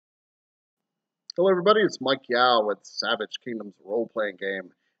Hello, everybody. It's Mike Yao with Savage Kingdom's role-playing game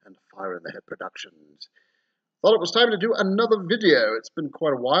and Fire in the Head Productions. Thought it was time to do another video. It's been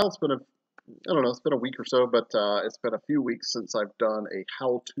quite a while. I don't know, it's been a week or so, but it's been a few weeks since I've done a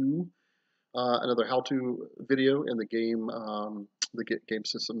another how-to video in the game, game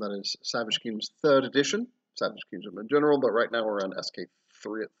system that is Savage Kingdom's third edition. Savage Kingdom in general, but right now we're on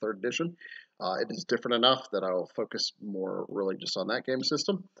SK3 at third edition. It is different enough that I'll focus more really just on that game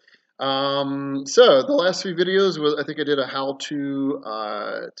system. So the last few videos was I think I did a how to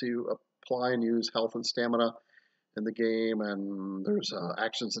apply and use health and stamina in the game, and there's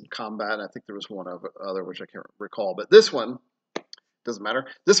actions and combat. And I think there was one other which I can't recall, but this one doesn't matter.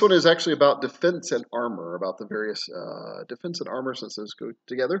 This one is actually about defense and armor, about the various defense and armor since those go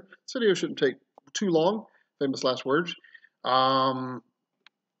together. This video shouldn't take too long. Famous last words. So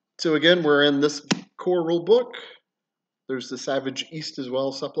again, we're in this core rule book. There's the Savage East as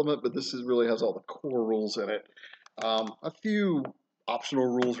well supplement, but really has all the core rules in it. A few optional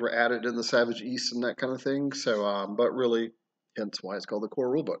rules were added in the Savage East and that kind of thing. So, but really, hence why it's called the core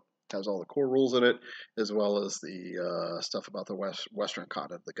rule book. It has all the core rules in it, as well as the stuff about the Western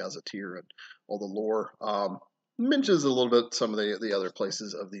continent, the Gazetteer, and all the lore. Mentions a little bit some of the other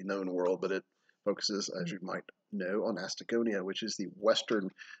places of the known world, but it focuses, as you might know, on Astagonia, which is the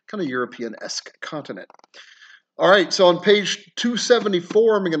Western kind of European-esque continent. All right, so on page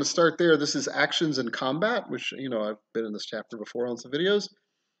 274, I'm going to start there. This is actions and combat, which, I've been in this chapter before on some videos.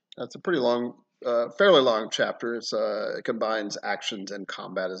 That's a pretty long, fairly long chapter. It combines actions and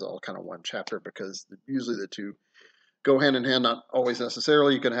combat as all kind of one chapter because usually the two go hand in hand, not always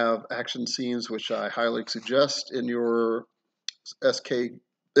necessarily. You can have action scenes, which I highly suggest in your SK,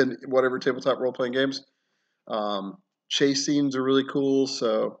 in whatever tabletop role-playing games. Chase scenes are really cool,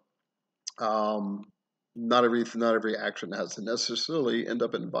 so not every action has to necessarily end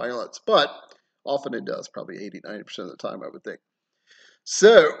up in violence, but often it does, probably 80-90% of the time, I would think.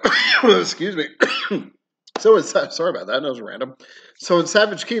 So, excuse me. Sorry about that, that was random. So in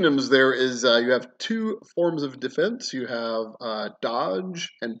Savage Kingdoms, there is, you have two forms of defense. You have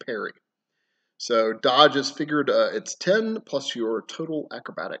dodge and parry. So dodge is figured, it's 10 plus your total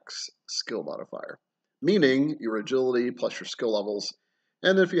acrobatics skill modifier, meaning your agility plus your skill levels,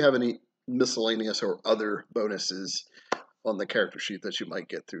 and if you have any miscellaneous or other bonuses on the character sheet that you might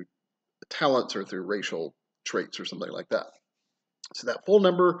get through talents or through racial traits or something like that. So that full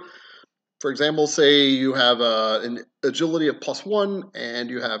number, for example, say you have an agility of +1 and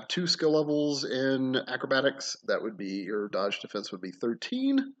you have 2 skill levels in acrobatics, that would be your dodge defense would be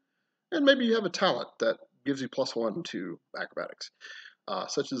 13, and maybe you have a talent that gives you +1 to acrobatics,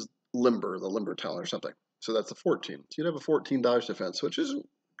 such as limber, the limber talent or something. So that's a 14. So you'd have a 14 dodge defense, which isn't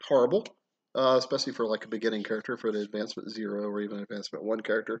horrible, especially for like a beginning character, for an advancement 0 or even advancement 1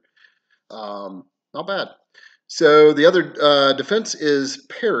 character. Not bad. So the other defense is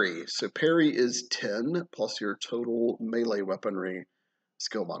parry. So parry is 10 plus your total melee weaponry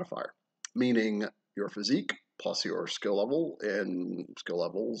skill modifier, meaning your physique plus your skill level and skill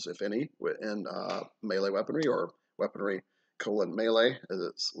levels, if any, in melee weaponry or weaponry melee, as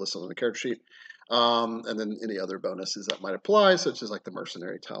it's listed on the character sheet. And then any other bonuses that might apply, such as like the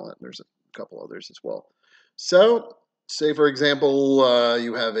mercenary talent. There's a couple others as well. So, say for example,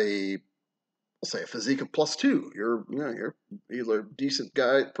 you have say a physique of +2. You're either a decent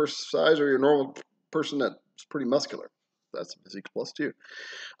guy, person size, or you're a normal person that's pretty muscular. That's physique +2.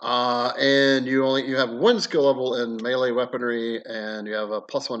 And you have 1 skill level in melee weaponry, and you have a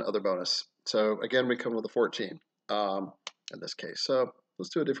 +1 other bonus. So again, we come with a 14 in this case. So let's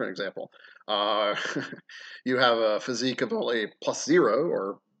do a different example. You have a physique of only +0,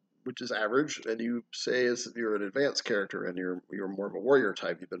 or which is average, and you say you're an advanced character and you're more of a warrior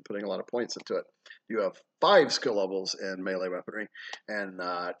type. You've been putting a lot of points into it. You have 5 skill levels in melee weaponry and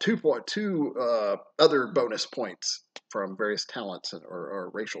 2.2 other bonus points from various talents or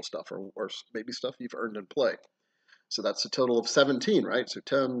racial stuff or maybe stuff you've earned in play. So that's a total of 17, right? So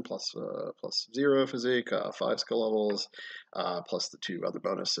 10 plus 0 physique, 5 skill levels, plus the 2 other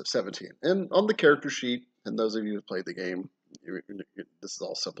bonus of 17. And on the character sheet, and those of you who played the game, this is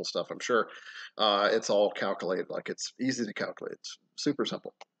all simple stuff, I'm sure. It's all calculated, like it's easy to calculate. It's super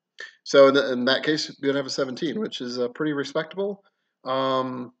simple. So in that case, you're going to have a 17, which is pretty respectable.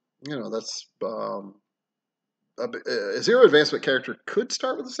 That's a 0 advancement character could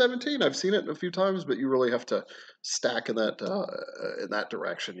start with a 17. I've seen it a few times, but you really have to stack in that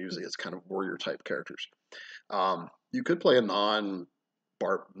direction. Usually, it's kind of warrior type characters. You could play a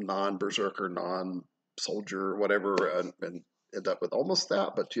non-berserker, non-soldier, whatever, and end up with almost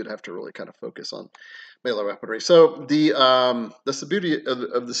that, but you'd have to really kind of focus on melee weaponry. So that's the beauty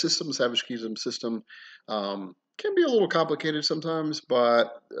of the system, Savage Kingdom system. Can be a little complicated sometimes,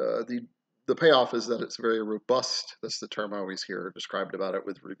 but the payoff is that it's very robust. That's the term I always hear described about it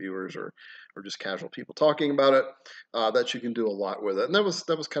with reviewers or just casual people talking about it. That you can do a lot with it, and that was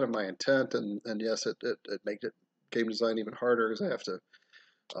kind of my intent. And yes, it made it game design even harder because I have to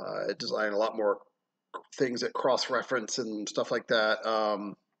design a lot more things that cross reference and stuff like that.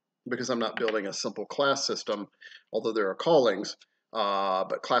 Because I'm not building a simple class system, although there are callings.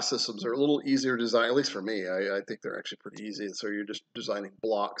 But class systems are a little easier to design, at least for me. I think they're actually pretty easy. So you're just designing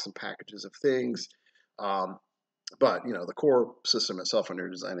blocks and packages of things. Um, but the core system itself when you're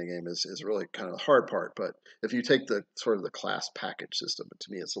designing a game is really kind of the hard part. But if you take the sort of the class package system,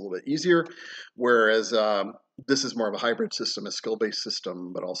 to me it's a little bit easier. Whereas this is more of a hybrid system, a skill-based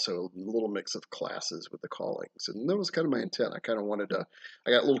system, but also a little mix of classes with the callings. And that was kind of my intent. I kind of wanted to.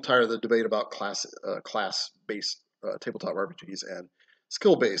 I got a little tired of the debate about class-based tabletop RPGs and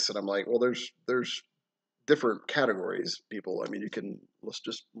skill-based, and I'm like, well, there's different categories, people. I mean,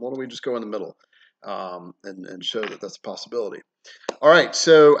 why don't we just go in the middle and show that that's a possibility. All right,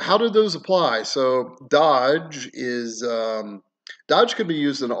 so how do those apply? So dodge can be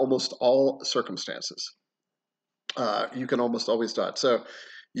used in almost all circumstances. You can almost always dodge. So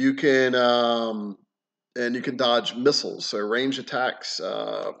you can and you can dodge missiles. So range attacks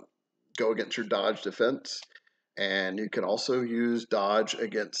go against your dodge defense. And you can also use dodge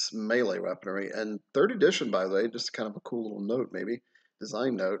against melee weaponry. And third edition, by the way, just kind of a cool little note, maybe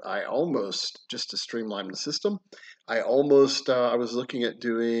design note. I almost, just to streamline the system, I was looking at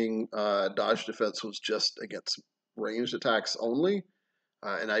doing dodge defense was just against ranged attacks only,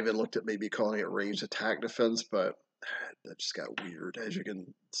 and I even looked at maybe calling it ranged attack defense, but that just got weird, as you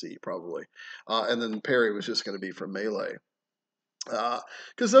can see probably. And then parry was just going to be for melee.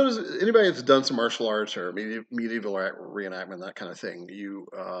 Because anybody that's done some martial arts or medieval reenactment, that kind of thing, you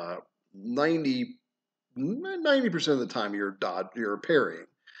 90% of the time you're parrying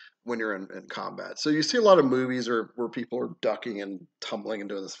when you're in combat. So you see a lot of movies where people are ducking and tumbling and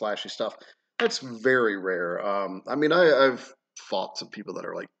doing this flashy stuff. That's very rare. I mean, I've fought some people that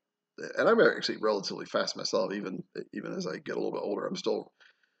are like, and I'm actually relatively fast myself, even as I get a little bit older. I'm still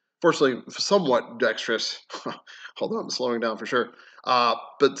fortunately somewhat dexterous, although I'm slowing down for sure.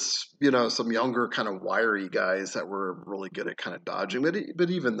 But some younger kind of wiry guys that were really good at kind of dodging.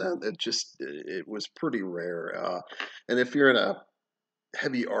 But even then, it was pretty rare. And if you're in a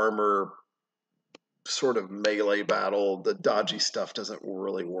heavy armor sort of melee battle, the dodgy stuff doesn't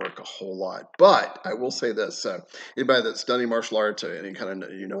really work a whole lot. But I will say this: anybody that's done any martial arts or any kind of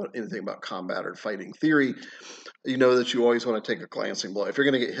anything about combat or fighting theory, you know that you always want to take a glancing blow. If you're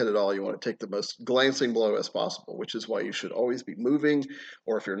going to get hit at all, you want to take the most glancing blow as possible, which is why you should always be moving,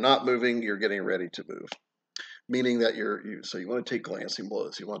 or if you're not moving, you're getting ready to move. Meaning that so you want to take glancing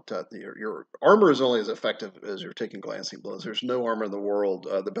blows. You want your armor is only as effective as you're taking glancing blows. There's no armor in the world.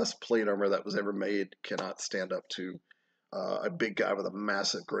 The best plate armor that was ever made cannot stand up to a big guy with a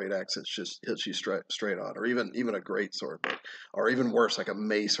massive great axe that just hits you straight on, or even a great sword, or even worse, like a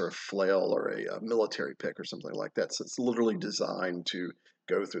mace or a flail or a military pick or something like that. So it's literally designed to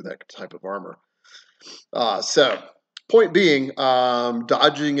go through that type of armor. So point being,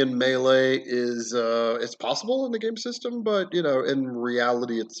 dodging in melee is it's possible in the game system, but in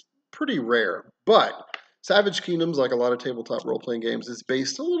reality, it's pretty rare. But Savage Kingdoms, like a lot of tabletop role-playing games, is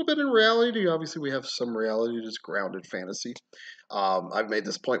based a little bit in reality. Obviously, we have some reality, just grounded fantasy. I've made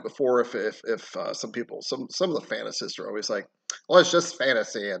this point before. If some people, some of the fantasists are always like, "Well, it's just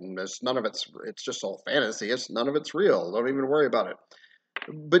fantasy, and it's just all fantasy. None of it's real. Don't even worry about it."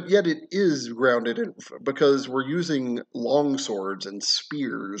 But yet it is grounded because we're using long swords and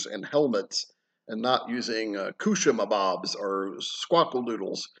spears and helmets and not using kushamabobs or squackle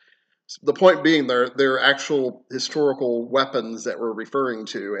doodles. The point being, they're actual historical weapons that we're referring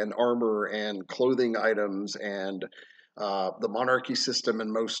to, and armor and clothing items and the monarchy system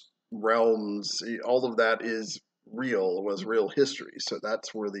in most realms. All of that was real history. So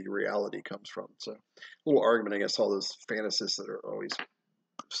that's where the reality comes from. So a little argument against all those fantasists that are always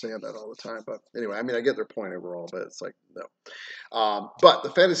saying that all the time. But anyway, I mean, I get their point overall, but it's like, no. But the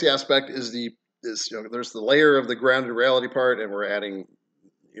fantasy aspect is there's the layer of the grounded reality part, and we're adding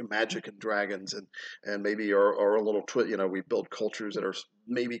magic and dragons and maybe or a little twist. We build cultures that are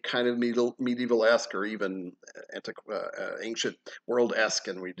maybe kind of medieval-esque or even ancient world-esque,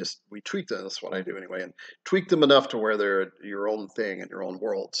 and we tweak them. That's what I do anyway, and tweak them enough to where they're your own thing in your own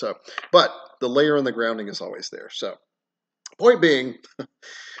world. So, but the layer and the grounding is always there. So, point being,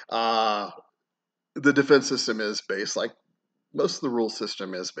 the defense system is based like most of the rule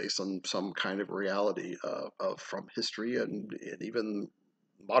system is based on some kind of reality of from history and even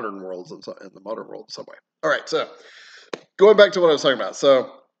modern worlds in the modern world in some way. All right, so going back to what I was talking about.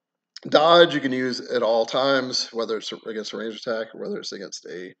 So dodge you can use at all times, whether it's against a ranged attack or whether it's against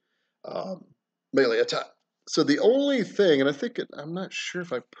a um, melee attack. So the only thing, and I'm not sure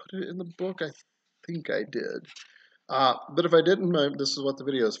if I put it in the book. I think I did. But if I didn't, this is what the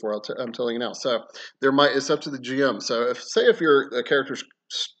video is for. I'm telling you now. So it's up to the GM. So if the character's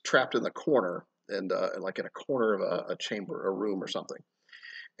trapped in the corner and like in a corner of a chamber, a room or something,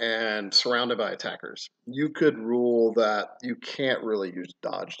 and surrounded by attackers, you could rule that you can't really use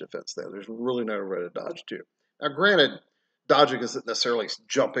dodge defense there. There's really no way to dodge to. Now, granted, dodging isn't necessarily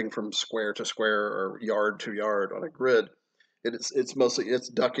jumping from square to square or yard to yard on a grid. It's mostly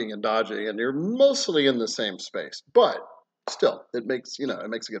ducking and dodging, and you're mostly in the same space. But still, it makes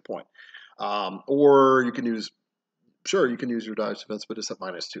a good point. Or you can use you can use your dodge defense, but it's at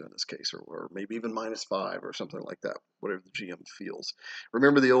 -2 in this case, or maybe even -5 or something like that, whatever the GM feels.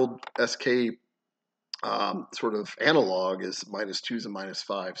 Remember the old SK sort of analog is -2s and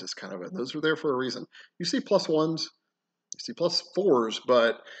 -5s. It's kind of those are there for a reason. You see +1s, you see +4s,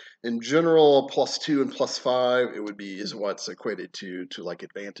 but in general, +2 and +5 is what's equated to like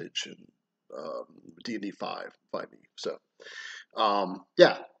advantage in D&D 5e. So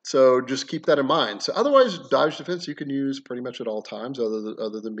yeah, so just keep that in mind. So otherwise, dodge defense you can use pretty much at all times,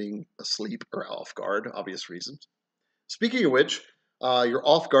 other than being asleep or off guard, obvious reasons. Speaking of which, your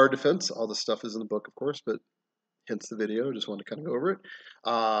off guard defense, all this stuff is in the book, of course, but hence the video. Just wanted to kind of go over it.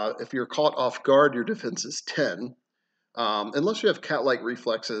 If you're caught off guard, your defense is 10, unless you have cat-like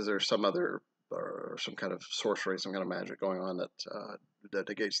reflexes or some kind of sorcery, some kind of magic going on that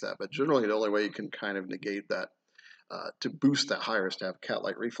negates that. But generally, the only way you can kind of negate that to boost that higher is to have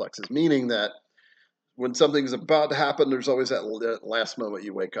cat-like reflexes, meaning that when something's about to happen, there's always that last moment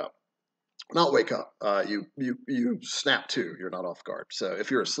you wake up. Not wake up. You snap to. You're not off guard. So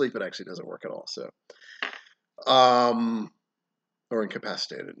if you're asleep, it actually doesn't work at all. So, or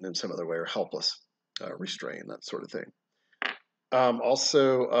incapacitated in some other way, or helpless, restrained, that sort of thing.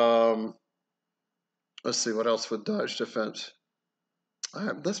 Let's see what else with dodge defense.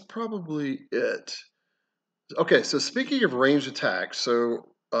 That's probably it. Okay, so speaking of ranged attacks,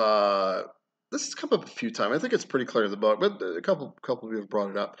 so this has come up a few times. I think it's pretty clear in the book, but a couple of you have brought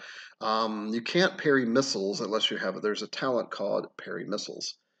it up. You can't parry missiles unless there's a talent called parry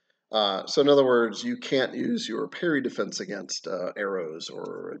missiles. So in other words, you can't use your parry defense against arrows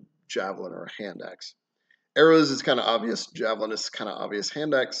or a javelin or a hand axe. Arrows is kind of obvious. Javelin is kind of obvious.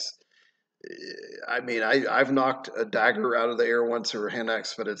 Hand axe, I mean, I've knocked a dagger out of the air once or a hand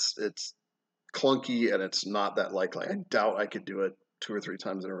axe, but it's clunky and it's not that likely. I doubt I could do it 2 or 3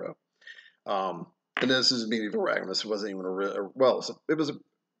 times in a row. And this is medieval Ragnaros. It wasn't even it was a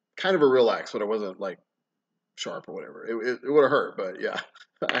kind of a real axe, but it wasn't like sharp or whatever. It would have hurt, but yeah,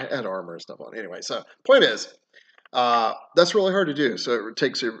 I had armor and stuff on. Anyway, so point is, that's really hard to do. So it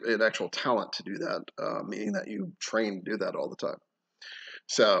takes an actual talent to do that, meaning that you train to do that all the time.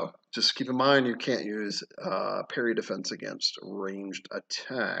 So just keep in mind you can't use parry defense against ranged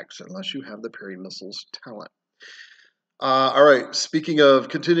attacks unless you have the parry missiles talent. All right, speaking of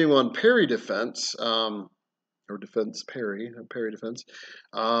continuing on parry defense, or defense parry defense,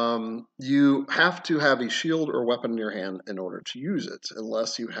 you have to have a shield or weapon in your hand in order to use it,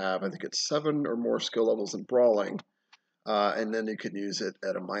 unless you have, I think it's 7 or more skill levels in brawling, and then you can use it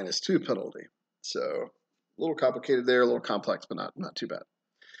at a -2 penalty. So a little complicated there, a little complex, but not too bad.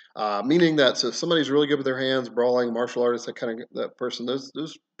 Meaning that if somebody's really good with their hands, brawling, martial artists, that person,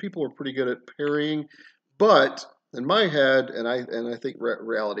 those people are pretty good at parrying. But in my head, and I think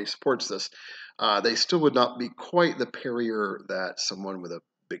reality supports this, they still would not be quite the parrier that someone with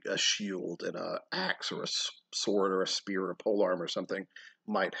a shield and a axe or a sword or a spear or a polearm or something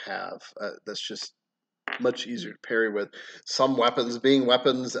might have. That's just much easier to parry with. Some weapons, being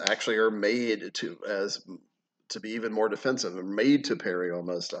weapons, actually are made to be even more defensive and made to parry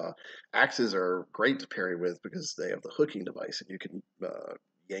almost. Axes are great to parry with because they have the hooking device and you can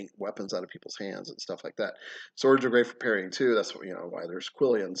yank weapons out of people's hands and stuff like that. Swords are great for parrying too. That's why there's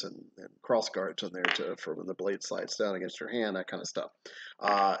quillions and cross guards in there for when the blade slides down against your hand, that kind of stuff.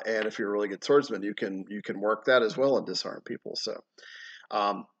 And if you're a really good swordsman, you can work that as well and disarm people. So.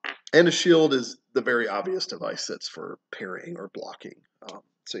 And a shield is the very obvious device that's for parrying or blocking.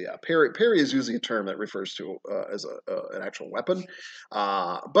 So yeah, parry is usually a term that refers to as an actual weapon.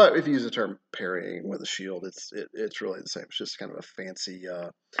 But if you use the term parrying with a shield, it's really the same. It's just kind of a fancy,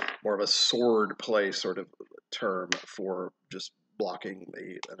 more of a sword play sort of term for just blocking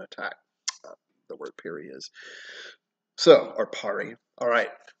an attack. The word parry is. or Parry. All right.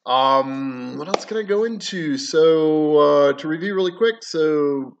 What else can I go into? So, to review really quick,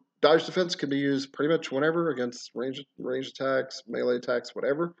 so dodge defense can be used pretty much whenever against range attacks, melee attacks,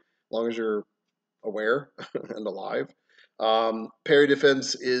 whatever, as long as you're aware and alive. Parry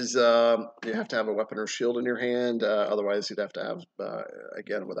defense is you have to have a weapon or shield in your hand. Otherwise, you'd have to have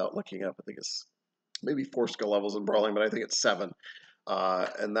again, without looking up, I think it's maybe 4 skill levels in brawling, but I think it's 7,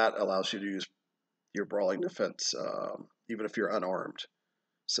 and that allows you to use your brawling defense even if you're unarmed.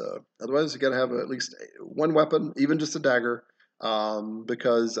 So otherwise, you got to have at least one weapon, even just a dagger,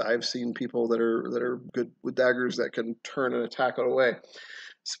 because I've seen people that are good with daggers that can turn an attack away.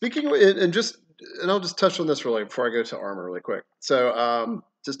 Speaking of, and I'll just touch on this really before I go to armor really quick. So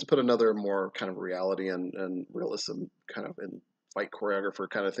just to put another more kind of reality and realism kind of in fight choreographer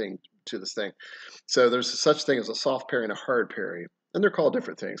kind of thing to this thing. So there's such thing as a soft parry and a hard parry, and they're called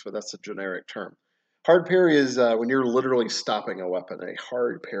different things, but that's a generic term. Hard parry is when you're literally stopping a weapon. A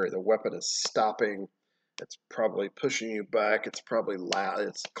hard parry, the weapon is stopping. It's probably pushing you back. It's probably loud.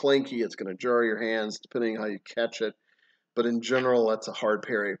 It's clanky. It's going to jar your hands depending how you catch it. But in general, that's a hard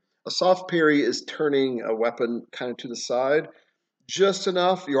parry. A soft parry is turning a weapon kind of to the side just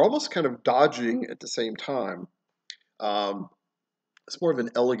enough. You're almost kind of dodging at the same time. It's more of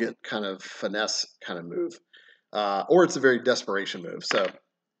an elegant kind of finesse kind of move, or it's a very desperation move. So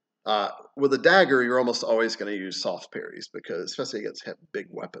with a dagger, you're almost always going to use soft parries because, especially against big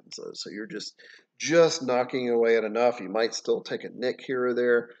weapons, so you're just knocking away at enough. You might still take a nick here or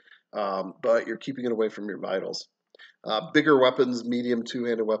there, but you're keeping it away from your vitals. Bigger weapons, medium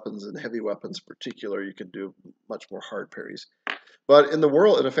two-handed weapons, and heavy weapons in particular, you can do much more hard parries. But in the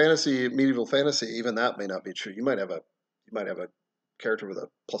world, in a fantasy, medieval fantasy, even that may not be true. You might have a character with a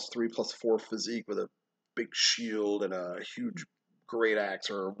 +3/+4 physique with a big shield and a huge great axe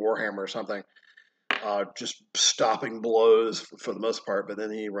or a warhammer or something, just stopping blows for the most part. But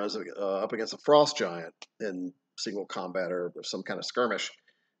then he runs up against a frost giant in single combat or some kind of skirmish,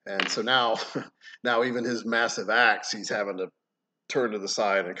 and so now, now even his massive axe, he's having to turn to the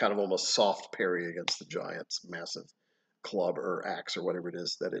side and kind of almost soft parry against the giant's massive club or axe or whatever it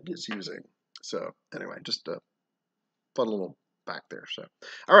is that it is using. So anyway, just a fun little back there. So,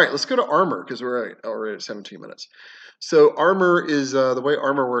 all right, let's go to armor because we're already at 17 minutes. So armor is the way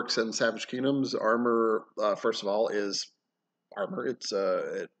armor works in Savage Kingdoms. Armor, first of all, is armor. It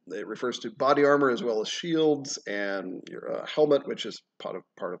refers to body armor as well as shields and your helmet, which is part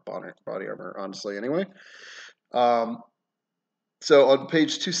of body armor, honestly. Anyway, so on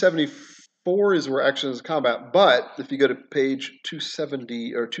page 274 is where action is combat. But if you go to page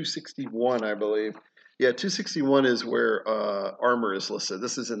 270 or 261, I believe. Yeah, 261 is where armor is listed.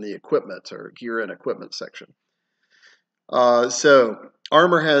 This is in the equipment or gear and equipment section. So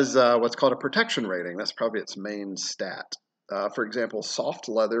armor has what's called a protection rating. That's probably its main stat. For example, soft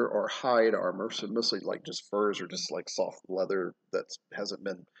leather or hide armor, so mostly like just furs or just like soft leather that hasn't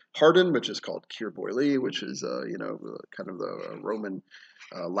been hardened, which is called cuir boilé, which is kind of the Roman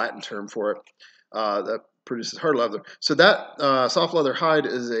Latin term for it. That produces hard leather. So that soft leather hide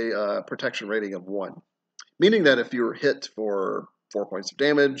is a protection rating of 1, meaning that if you were hit for 4 points of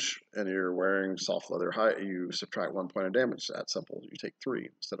damage and you're wearing soft leather hide, you subtract 1 point of damage. That's simple. You take 3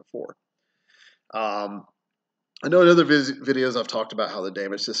 instead of 4. I know in other videos I've talked about how the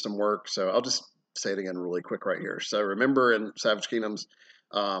damage system works, so I'll just say it again really quick right here. So remember in Savage Kingdoms,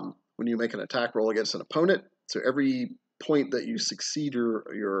 when you make an attack roll against an opponent, so every point that you succeed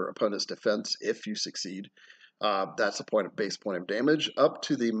your opponent's defense, if you succeed, that's a base point of damage up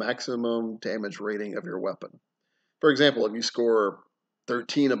to the maximum damage rating of your weapon. For example, if you score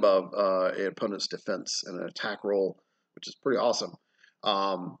 13 above an opponent's defense in an attack roll, which is pretty awesome,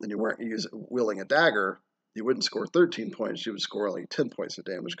 and you weren't wielding a dagger, you wouldn't score 13 points. You would score only 10 points of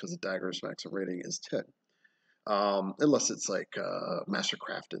damage because the dagger's maximum rating is 10. Unless it's like master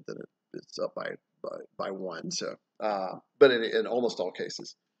crafted, then it's up by 1. So, but in almost all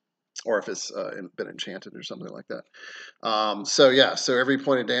cases, or if it's been enchanted or something like that. So every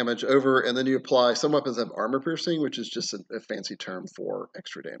point of damage over, and then you apply. Some weapons have armor piercing, which is just a fancy term for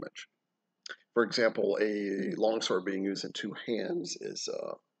extra damage. For example, a longsword being used in 2 hands is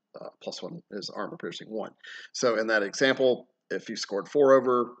 +1 is armor piercing 1. So in that example, if you scored 4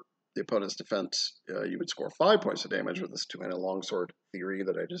 over the opponent's defense, you would score 5 points of damage with this 2-handed longsword theory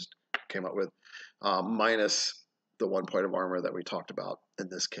that I just came up with, minus the 1 point of armor that we talked about in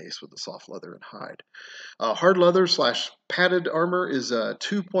this case with the soft leather and hide. Hard leather / padded armor is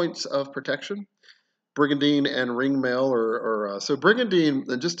 2 points of protection. Brigandine and ringmail, so brigandine.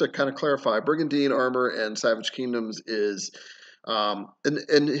 And just to kind of clarify, brigandine armor and Savage Kingdoms is, and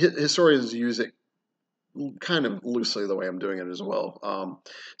historians use it kind of loosely the way I'm doing it as well.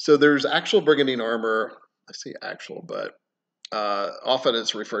 So there's actual brigandine armor. I say actual, but often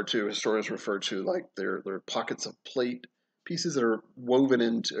it's referred to, historians refer to like they're pockets of plate pieces that are woven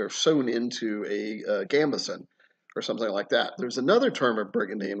into or sewn into a gambeson or something like that. There's another term of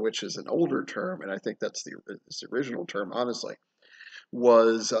brigandine, which is an older term, and I think it's the original term, honestly,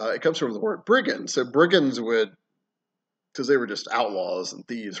 was it comes from the word brigand. So brigands would, because they were just outlaws and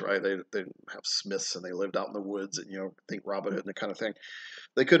thieves, right? They didn't have smiths and they lived out in the woods and, think Robin Hood and that kind of thing.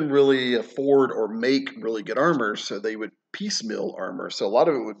 They couldn't really afford or make really good armor, so they would piecemeal armor. So a lot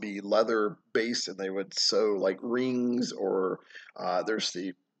of it would be leather based, and they would sew like rings, or there's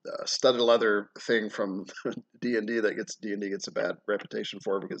the studded leather thing from D&D that D&D gets a bad reputation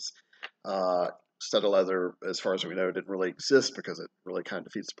for, because studded leather, as far as we know, didn't really exist because it really kind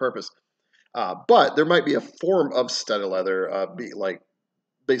of defeats the purpose. But there might be a form of studded leather, be like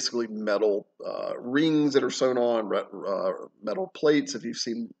basically metal rings that are sewn on, metal plates. If you've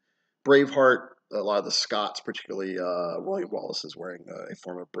seen Braveheart, a lot of the Scots, particularly William Wallace, is wearing a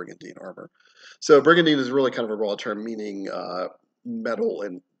form of brigandine armor. So brigandine is really kind of a broad term, meaning metal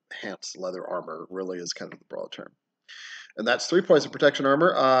enhanced leather armor. Really is kind of the broad term. And that's 3 points of protection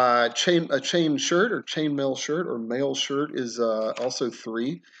armor. A chain shirt or chainmail shirt or mail shirt is also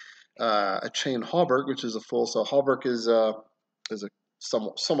 3. A chain hauberk, which is a full. So hauberk is a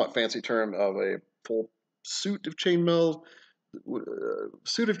somewhat fancy term of a full suit of chainmail.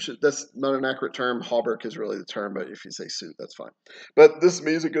 That's not an accurate term. Hauberk is really the term, but if you say suit, that's fine. But this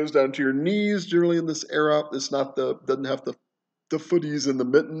means it goes down to your knees. Generally, in this era, it's not doesn't have the footies and the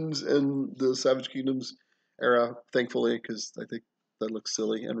mittens in the Savage Kingdoms era, thankfully, because I think that looks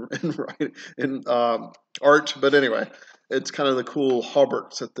silly and right in art. But anyway, it's kind of the cool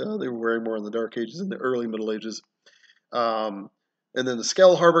hauberks that they were wearing more in the Dark Ages and the early Middle Ages. And then the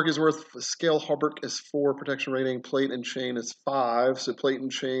scale hauberk is 4 protection rating. Plate and chain is 5. So plate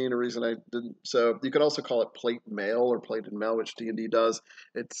and chain, a reason I didn't. So you could also call it plate mail or plated mail, which D&D does.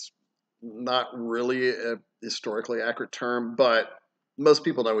 It's not really a historically accurate term, but most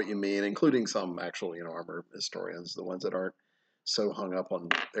people know what you mean, including some actual, armor historians. The ones that aren't so hung up on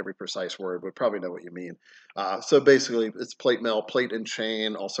every precise word would probably know what you mean. So basically, it's plate mail, plate and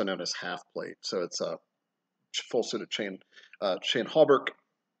chain, also known as half plate. So it's a full suit of chain hauberk.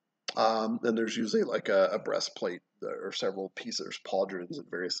 And there's usually like a breastplate or several pieces, there's pauldrons and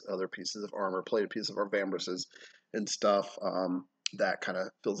various other pieces of armor, plated pieces of armambruses and stuff. That kind of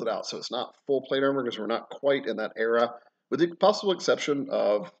fills it out. So it's not full plate armor because we're not quite in that era, with the possible exception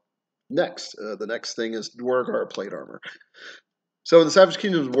of next. The next thing is Duergar plate armor. So in the Savage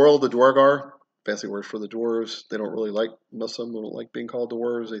Kingdom's world, the Duergar, fancy word for the dwarves, they don't really like, most of them don't like being called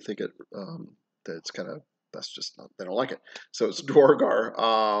dwarves. They think that it's kind of, that's just not, they don't like it. So it's Duergar.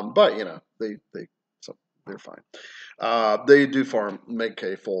 But so they're fine. They do make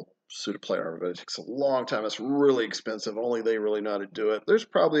a full suit of plate armor, but it takes a long time. It's really expensive. Only they really know how to do it. There's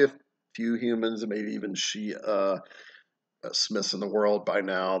probably a few humans, maybe even smiths in the world by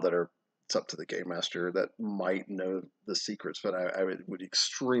now that are, it's up to the game master, that might know the secrets, but I would be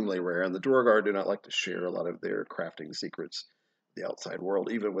extremely rare. And the Duergar do not like to share a lot of their crafting secrets with the outside world.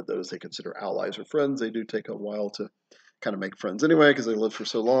 Even with those they consider allies or friends, they do take a while to kind of make friends anyway, because they live for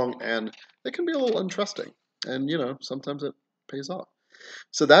so long, and they can be a little untrusting. And sometimes it pays off.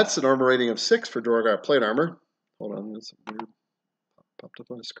 So that's an armor rating of 6 for Duergar plate armor. Hold on, it's weird. Popped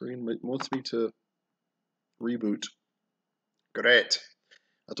up on the screen. It wants me to reboot. Great.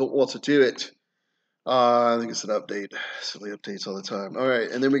 I don't want to do it. I think it's an update. Silly updates all the time. All right,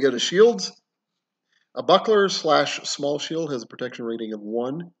 and then we go to shields. A buckler / small shield has a protection rating of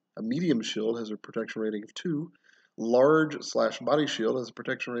 1. A medium shield has a protection rating of 2. Large / body shield has a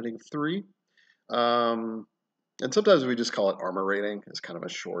protection rating of 3. And sometimes we just call it armor rating. It's kind of a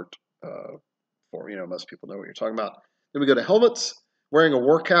short form. Most people know what you're talking about. Then we go to helmets. Wearing a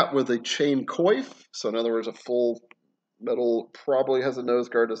war cap with a chain coif. So in other words, a full metal, probably has a nose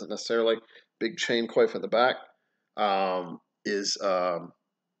guard, doesn't necessarily. Big chain coif in the back is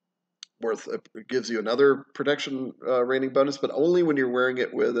worth. It gives you another protection rating bonus, but only when you're wearing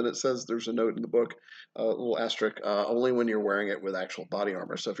it with. And it says there's a note in the book, a little asterisk. Only when you're wearing it with actual body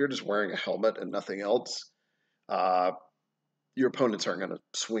armor. So if you're just wearing a helmet and nothing else, your opponents aren't going to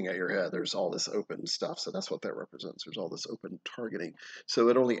swing at your head. There's all this open stuff, so that's what that represents. There's all this open targeting. So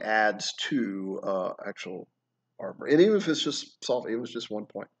it only adds to actual armor. And even if it's just soft, it was just 1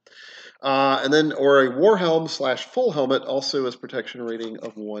 point. And then, or a war helm / full helmet also has protection rating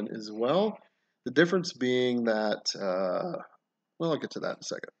of 1 as well. The difference being that, well, I'll get to that in a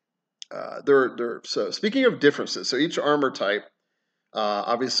second. So speaking of differences, so each armor type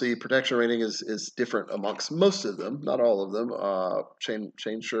Obviously, protection rating is different amongst most of them, not all of them.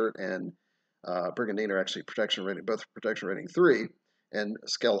 Chain shirt and Brigandine are actually protection rating, both protection rating 3, and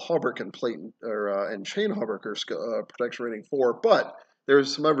scale hauberk and plate and chain hauberk are protection rating 4. But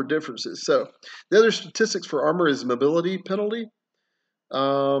there's some other differences. So the other statistics for armor is mobility penalty.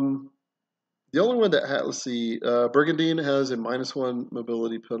 The only one that has, let's see, Brigandine has a -1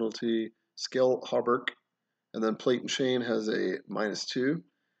 mobility penalty. Scale hauberk and then plate and chain has a -2.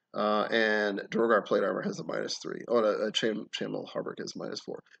 And Duergar plate armor has a -3. Oh, a chainmail hauberk is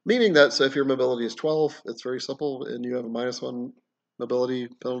 -4. Meaning that, so if your mobility is 12, it's very simple, and you have a -1 mobility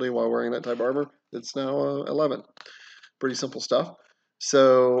penalty while wearing that type of armor, it's now 11. Pretty simple stuff.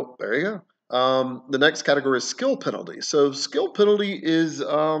 So there you go. The next category is skill penalty. So skill penalty is,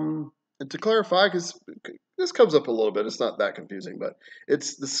 and to clarify, because this comes up a little bit, it's not that confusing, but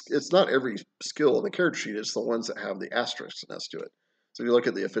it's not every skill on the character sheet. It's the ones that have the asterisk next to it. So if you look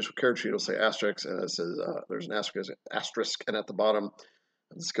at the official character sheet, it'll say asterisk, and it says there's an asterisk, and at the bottom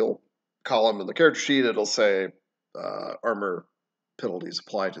of the skill column in the character sheet, it'll say armor penalties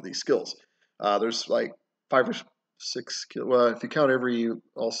apply to these skills. There's like 5 or 6. Well, if you count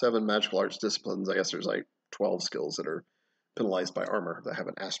all 7 magical arts disciplines, I guess there's like 12 skills that are penalized by armor that have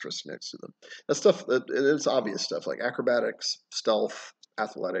an asterisk next to them. That stuff, it's obvious stuff like acrobatics, stealth,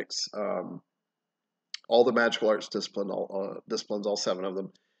 athletics, all the magical arts disciplines, all 7 of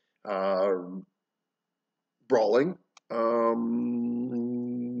them, brawling.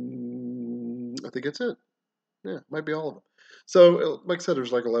 I think it's it. Yeah, might be all of them. So, like I said,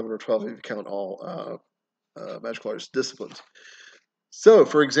 there's like 11 or 12 if you count all magical arts disciplines. So,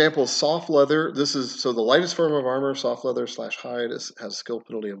 for example, soft leather. So the lightest form of armor, soft leather / hide, has a skill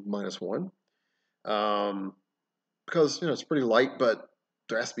penalty of -1. Because it's pretty light, but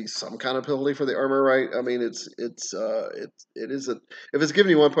there has to be some kind of penalty for the armor, right? I mean, it isn't. If it's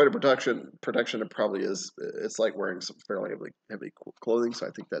giving you 1 point of protection, it probably is. It's like wearing some fairly heavy clothing. So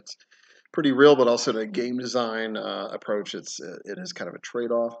I think that's pretty real, but also in a game design approach, it is kind of a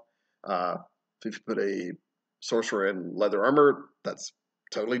trade-off. If you put a sorcerer in leather armor, that's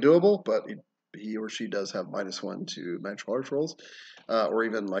totally doable, but he or she does have -1 to magical arts rolls, or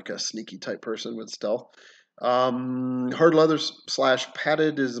even like a sneaky type person with stealth. Hard leather /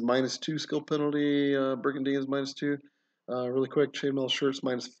 padded is -2 skill penalty. Brigandine is -2. Really quick, chainmail shirts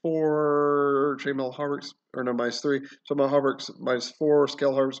 -4. Chainmail hauberks, or no, -3. Chainmail hauberks -4.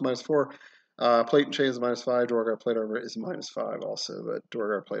 Scale hauberks -4. Plate and chain is -5. Duergar plate armor is -5 also, but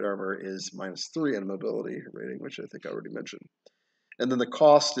Duergar plate armor is -3 in mobility rating, which I think I already mentioned. And then the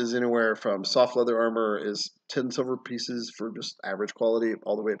cost is anywhere from soft leather armor is 10 silver pieces for just average quality,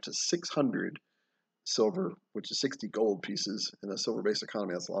 all the way up to 600 silver, which is 60 gold pieces in a silver-based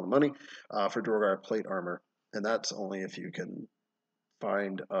economy. That's a lot of money for Duergar plate armor, and that's only if you can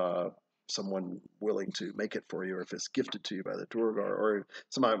find someone willing to make it for you, or if it's gifted to you by the Duergar, or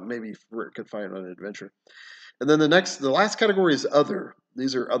somebody maybe could find on an adventure. And then the last category is other.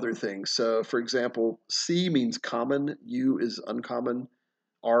 These are other things. So, for example, C means common, U is uncommon,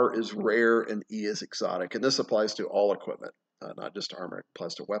 R is rare, and E is exotic. And this applies to all equipment, not just armor. It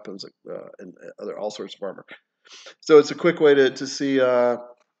applies to weapons and all sorts of armor. So it's a quick way to see.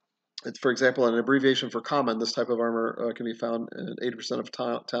 It's, for example, an abbreviation for common. This type of armor can be found in 80% of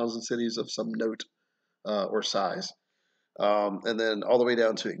towns and cities of some note or size. And then all the way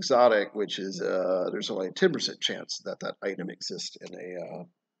down to exotic, which is there's only a 10% chance that item exists in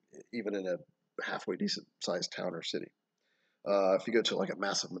even in a halfway decent sized town or city. If you go to like a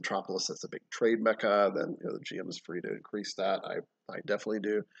massive metropolis that's a big trade mecca, then the GM is free to increase that. I definitely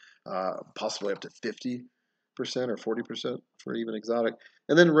do, possibly up to 50% or 40% for even exotic.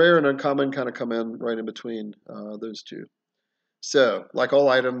 And then rare and uncommon kind of come in right in between those two. So, like all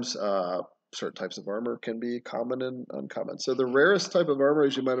items, certain types of armor can be common and uncommon. So the rarest type of armor,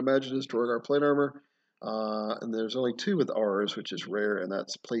 as you might imagine, is Duergar plate armor. And there's only 2 with R's, which is rare, and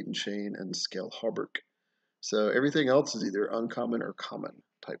that's plate and chain and scale hauberk. So everything else is either uncommon or common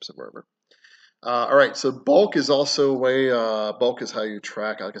types of armor. All right, so bulk is also a way. Bulk is how you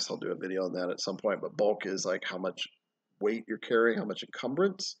track. I guess I'll do a video on that at some point. But bulk is like how much weight you're carrying, how much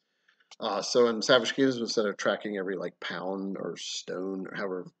encumbrance. So in Savage Kingdoms, instead of tracking every like pound or stone, or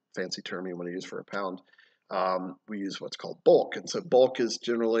however fancy term you want to use for a pound, we use what's called bulk. And so bulk is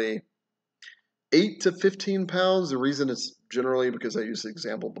generally 8 to 15 pounds. The reason it's generally because I used the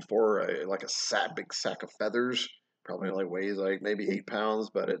example before, like a big sack of feathers probably only weighs like maybe 8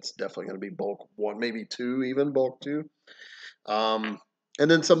 pounds, but it's definitely going to be bulk 1, maybe 2, even bulk 2. And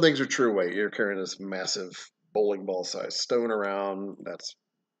then some things are true weight. You're carrying this massive bowling ball sized stone around. That's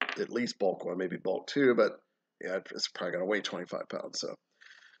at least bulk 1, maybe bulk 2, but yeah, it's probably going to weigh 25 pounds. So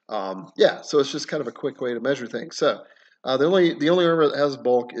yeah, so it's just kind of a quick way to measure things. So the only armor that has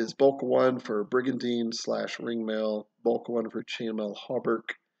bulk is bulk 1 for brigandine / ringmail, bulk 1 for chainmail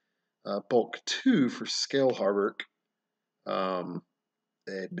hauberk, bulk 2 for scale hauberk, um,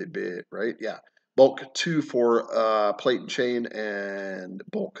 right? Yeah, bulk 2 for plate and chain, and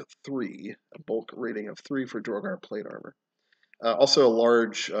bulk 3, a bulk rating of 3 for Drogar plate armor. Also, a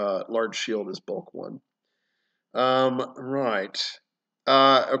large shield is bulk 1. Right.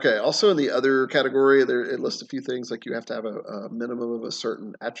 Okay. Also, in the other category, it lists a few things like you have to have a minimum of a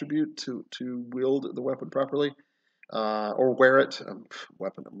certain attribute to wield the weapon properly, or wear it.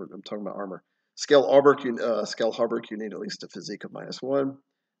 Weapon. I'm talking about armor. Scale hauberk, you need at least a physique of -1.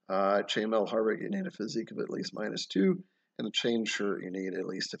 Chainmail hauberk, you need a physique of at least -2, and a chain shirt, you need at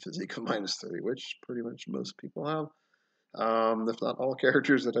least a physique of -3, which pretty much most people have. If not all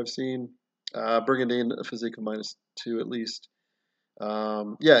characters that I've seen. Brigandine, a physique of -2 at least.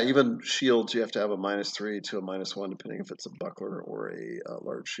 Yeah, even shields, you have to have a -3 to a -1, depending if it's a buckler or a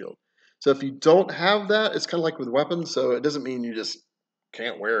large shield. So if you don't have that, it's kind of like with weapons. So it doesn't mean you just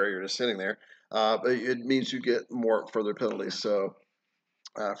can't wear it, you're just sitting there. But it means you get more further penalties. So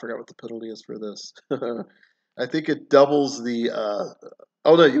I forgot what the penalty is for this. I think it doubles the.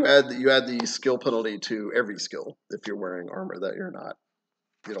 Oh no, you add the skill penalty to every skill if you're wearing armor that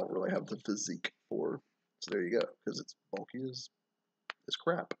you don't really have the physique for. So there you go, because it's bulky as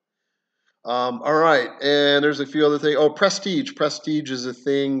crap. All right, and there's a few other things. Oh, prestige. Prestige is a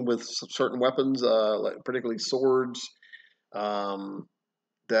thing with certain weapons, like particularly swords. Um,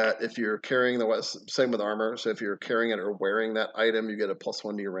 that if you're carrying same with armor. So if you're carrying it or wearing that item, you get a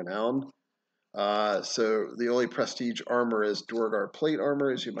 +1 to your renown. So the only prestige armor is Duergar plate armor,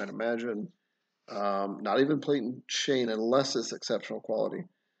 as you might imagine. Not even plate and chain unless it's exceptional quality.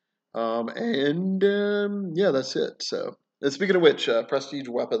 Yeah, that's it. So, and speaking of which, prestige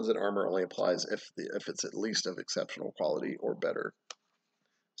weapons and armor only applies if it's at least of exceptional quality or better.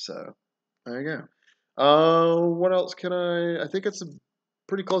 So there you go. What else can I think it's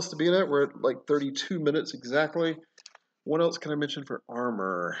pretty close to being it. We're at like 32 minutes exactly. What else can I mention for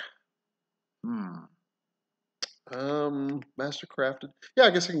armor? Master crafted. Yeah, I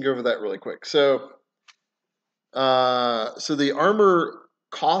guess I can go over that really quick. So the armor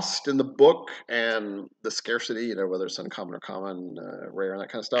cost in the book and the scarcity, whether it's uncommon or common, rare, and that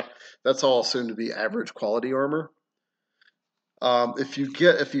kind of stuff, that's all assumed to be average quality armor. If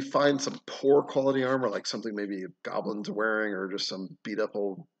you find some poor quality armor, like something maybe a goblin's wearing, or just some beat up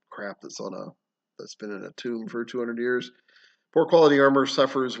old crap that's been in a tomb for 200 years, poor quality armor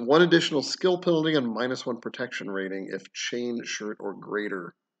suffers 1 additional skill penalty and -1 protection rating if chain, shirt, or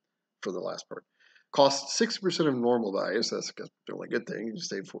greater for the last part. Costs 60% of normal values. That's the only good thing. You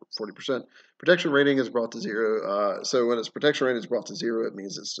save 40%. Protection rating is brought to 0. So when its protection rating is brought to 0, it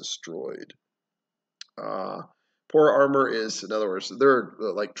means it's destroyed. Poor armor is, in other words, they're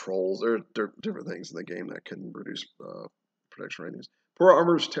like trolls. There are different things in the game that can reduce protection ratings. Poor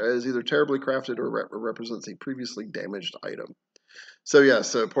armor is either terribly crafted or represents a previously damaged item. So yeah,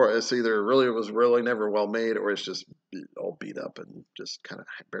 it's either it was really never well made, or it's just all beat up and just kind of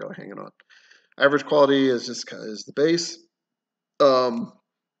barely hanging on. Average quality is the base.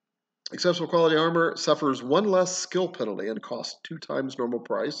 Exceptional quality armor suffers 1 less skill penalty and costs 2 times normal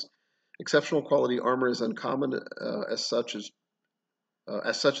price. Exceptional quality armor is uncommon, as such is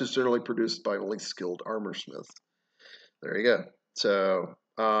generally produced by only skilled armorsmiths. There you go. So,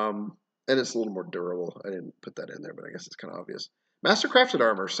 and it's a little more durable. I didn't put that in there, but I guess it's kind of obvious. Mastercrafted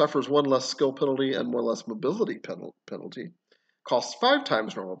armor suffers 1 less skill penalty and 1 less mobility penalty. Costs 5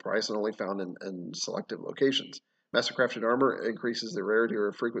 times normal price and only found in selective locations. Mastercrafted armor increases the rarity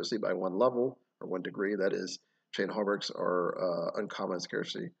or frequency by 1 level, or 1 degree. That is, chain hauberks are uncommon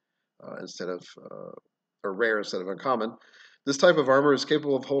scarcity instead of or rare instead of uncommon. This type of armor is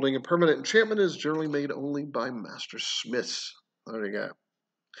capable of holding a permanent enchantment and is generally made only by master smiths. There you go.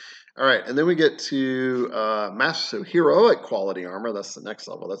 All right, and then we get to so heroic quality armor. That's the next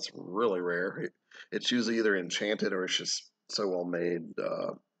level. That's really rare. It's usually either enchanted or it's just so well made,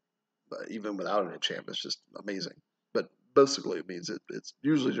 even without an enchantment, it's just amazing. But basically, it means it's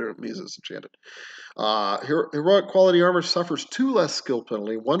usually means it's enchanted. Heroic quality armor suffers 2 less skill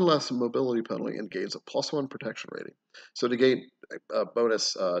penalty, 1 less mobility penalty, and gains a +1 protection rating. So to gain a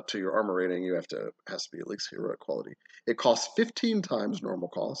bonus to your armor rating, has to be at least heroic quality. It costs 15 times normal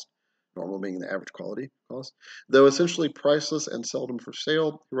cost. Normal being the average quality cost. Though essentially priceless and seldom for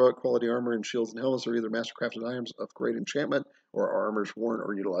sale, heroic quality armor and shields and helmets are either mastercrafted items of great enchantment or armors worn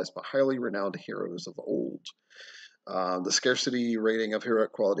or utilized by highly renowned heroes of old. The scarcity rating of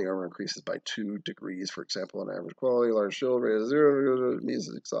heroic quality armor increases by 2 degrees. For example, an average quality, large shield rate of 0 means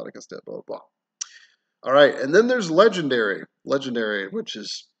it's exotic instead, blah, blah, blah. All right, and then there's legendary. Legendary, which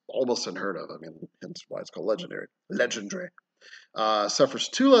is almost unheard of. I mean, hence why it's called legendary. Legendary. Suffers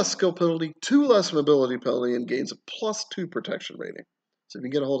 2 less skill penalty, 2 less mobility penalty, and gains a +2 protection rating. So if you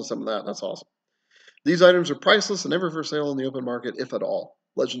can get a hold of some of that, that's awesome. These items are priceless and never for sale in the open market, if at all.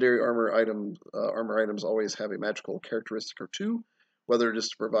 Legendary armor items always have a magical characteristic or two, whether it is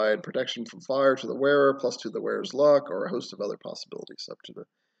to provide protection from fire to the wearer, +2 the wearer's luck, or a host of other possibilities up to the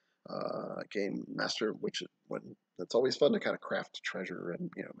game master, that's always fun to kind of craft treasure and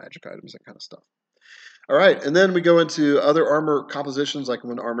magic items, that kind of stuff. All right, and then we go into other armor compositions, like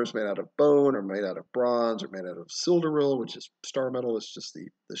when armor is made out of bone, or made out of bronze, or made out of sildaril, which is star metal. It's just the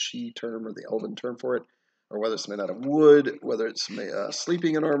she term or the elven term for it, or whether it's made out of wood, whether it's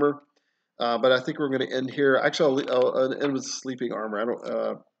sleeping in armor. But I think we're going to end here. Actually, I'll end with sleeping armor.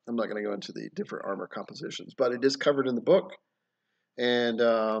 I'm not going to go into the different armor compositions, but it is covered in the book. And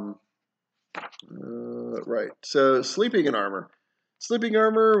right, so sleeping in armor. Sleeping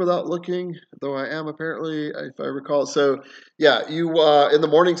armor without looking, though I am apparently, if I recall. So, yeah, you in the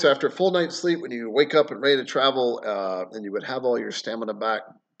morning, so after a full night's sleep, when you wake up and ready to travel, and you would have all your stamina back,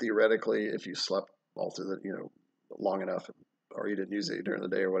 theoretically, if you slept all through the, long enough, or you didn't use it during the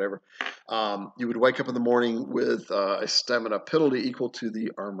day or whatever, you would wake up in the morning with a stamina penalty equal to the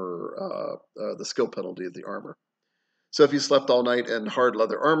armor, the skill penalty of the armor. So if you slept all night in hard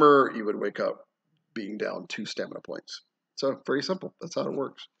leather armor, you would wake up being down 2 stamina points. So very simple. That's how it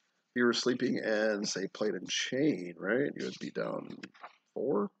works. If you were sleeping in, say, plate and chain, right, you would be down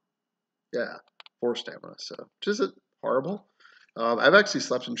 4. Yeah, 4 stamina. So, which isn't horrible. I've actually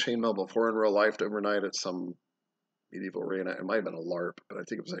slept in chainmail before in real life overnight at some medieval reenactment. It might have been a LARP, but I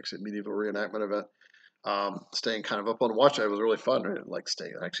think it was actually a medieval reenactment event. Staying kind of up on watch. It was really fun. Right? Like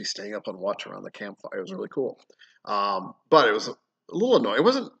staying up on watch around the campfire. It was really cool. But it was a little annoying. It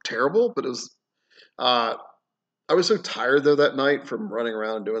wasn't terrible, but it was. I was so tired though that night from running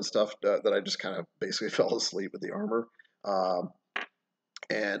around and doing stuff that I just kind of basically fell asleep with the armor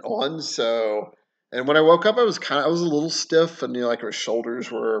and on. So, and when I woke up, I was a little stiff, and like my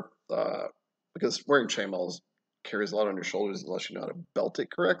shoulders were because wearing chainmail carries a lot on your shoulders unless you know how to belt it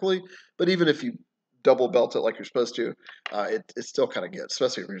correctly. But even if you double belt it like you're supposed to, it still kind of gets,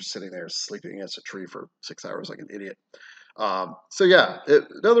 especially if you're sitting there sleeping against a tree for 6 hours like an idiot. So yeah, in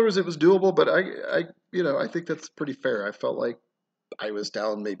other words, it was doable, but I think that's pretty fair. I felt like I was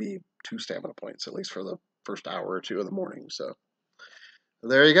down maybe 2 stamina points, at least for the first hour or 2 of the morning. So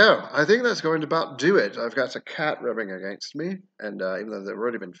there you go. I think that's going to about do it. I've got a cat rubbing against me, and even though they've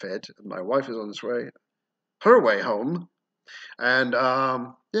already been fed, my wife is on her way home. And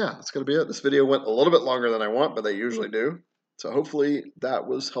yeah, that's going to be it. This video went a little bit longer than I want, but they usually do. So hopefully that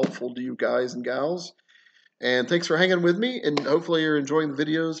was helpful to you guys and gals. And thanks for hanging with me, and hopefully you're enjoying the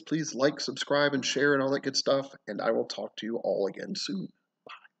videos. Please like, subscribe, and share, and all that good stuff. And I will talk to you all again soon.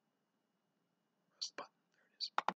 Bye.